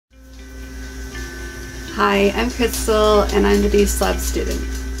Hi, I'm Crystal and I'm the Deslob student.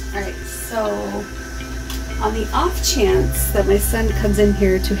 Alright, so on the off chance that my son comes in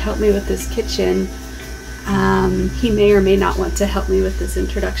here to help me with this kitchen, he may or may not want to help me with this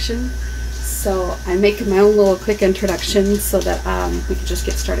introduction. So I'm making my own little quick introduction so that we can just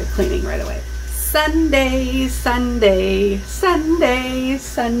get started cleaning right away. Sunday, Sunday, Sunday,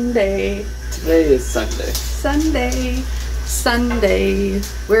 Sunday. Today is Sunday. Sunday, Sunday.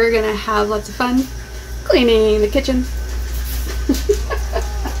 We're gonna have lots of fun cleaning the kitchen.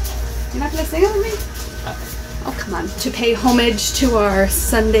 You're not gonna sing it with me? Oh, come on. To pay homage to our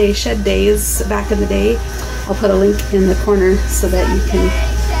Sunday shed days back in the day, I'll put a link in the corner so that you can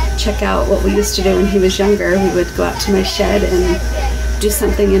check out what we used to do when he was younger. We would go out to my shed and do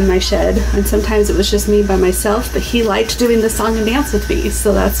something in my shed, and sometimes it was just me by myself, but he liked doing the song and dance with me,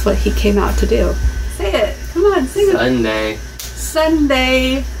 so that's what he came out to do. Say it. Come on, sing it. Sunday.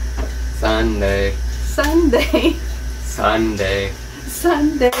 Sunday. Sunday. Sunday. Sunday.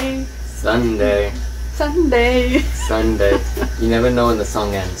 Sunday. Sunday. Sunday. Sunday. You never know when the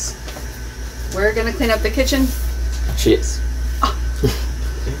song ends. We're gonna clean up the kitchen. Cheers.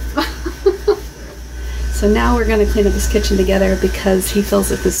 So now we're gonna clean up this kitchen together because he feels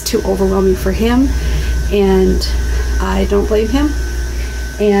that this is too overwhelming for him, and I don't blame him.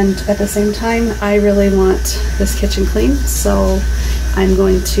 And at the same time, I really want this kitchen clean, so I'm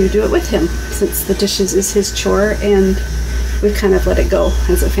going to do it with him since the dishes is his chore and we've kind of let it go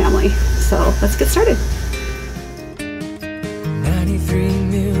as a family. So let's get started. 93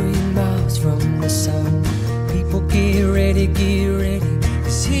 million miles from the sun. People get ready,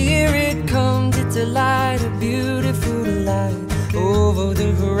 'cause here it comes. It's a light, a beautiful light, over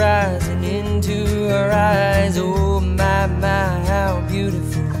the horizon into our eyes. Oh my, how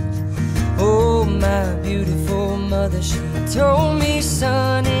beautiful. Oh my beautiful mother, she told me,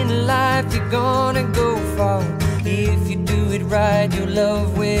 son, in life you're gonna go far. If you do it right, you'll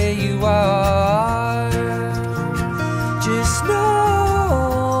love where you are. Just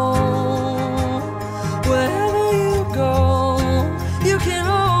know, wherever you go, you can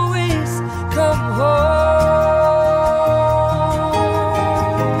always come home.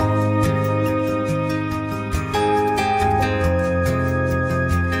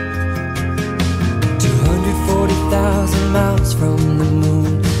 240,000 miles from the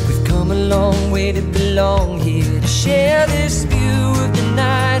moon, we've come a long way to belong here, to share this view of the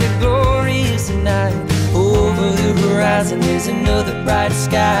night, a glorious night. Over the horizon there's another bright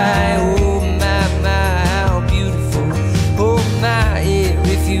sky. Oh my, how beautiful. Oh my,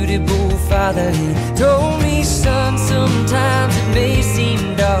 irrefutable father, he told me, son, sometimes it may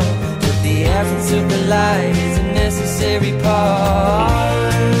seem dark, but the absence of the light is a necessary part.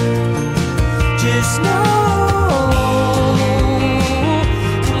 Just know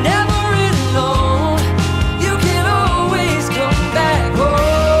you're never alone. You can always come back home.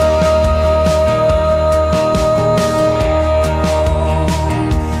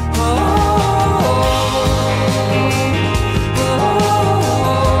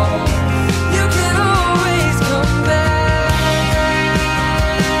 You can always come back.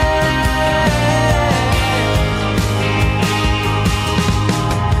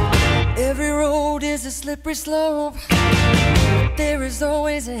 Every road is a slippery slope. There is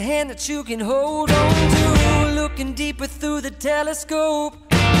always a hand that you can hold on to. Looking deeper through the telescope,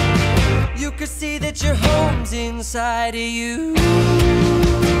 you could see that your home's inside of you.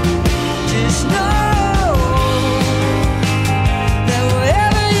 Just know that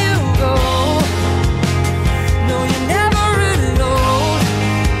wherever you go, no, you're never alone.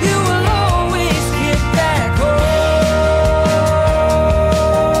 You will always get back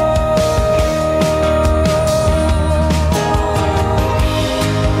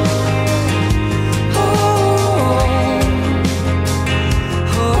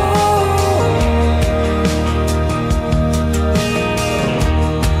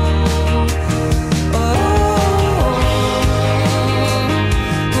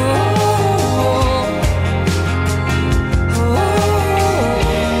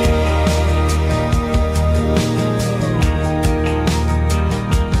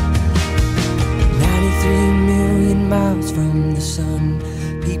from the sun.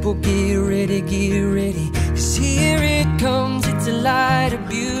 People get ready, 'cause here it comes. It's a light, a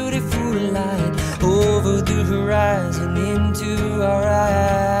beautiful light, over the horizon into our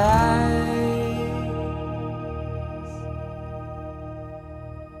eyes.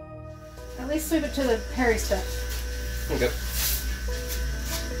 At least sweep it to the hairy stuff. Okay.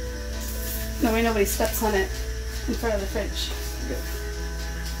 That way nobody steps on it in front of the fridge. Okay.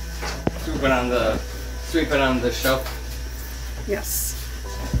 Sweep it on the shelf. Yes.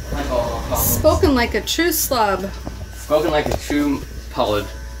 Oh. Spoken like a true slob. Spoken like a true pollard.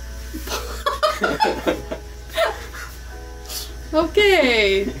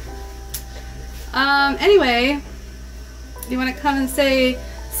 Okay. Anyway, you want to come and say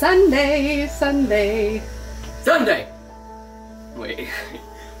Sunday, Sunday. Sunday! Wait.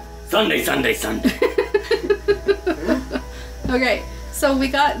 Sunday, Sunday, Sunday. Okay, so we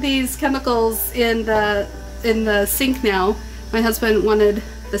got these chemicals in the sink now. My husband wanted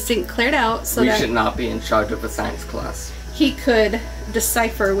the sink cleared out so We that should not be in charge of a science class. he could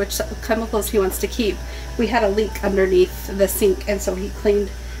decipher which chemicals he wants to keep. We had a leak underneath the sink, and so he cleaned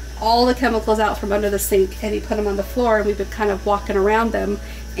all the chemicals out from under the sink and he put them on the floor, and we've been kind of walking around them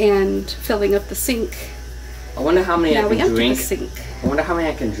and filling up the sink. I wonder how many Now I we can empty drink. the sink. I wonder how many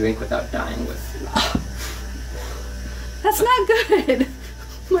I can drink without dying with. That's not good.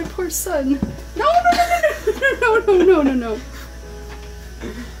 My poor son. No.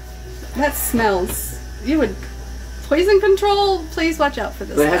 That smells. You would poison control. Please watch out for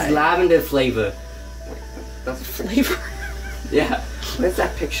this But it guy. has lavender flavor. That's Flavor. Yeah. What's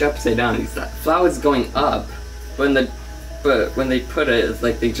that picture upside down? It's that flower's going up, but when they put it, it's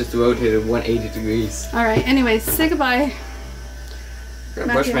like they just rotated 180 degrees. All right. Anyways, say goodbye. I'm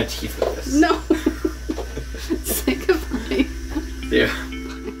gonna brush my teeth with this. No. Say goodbye. Yeah.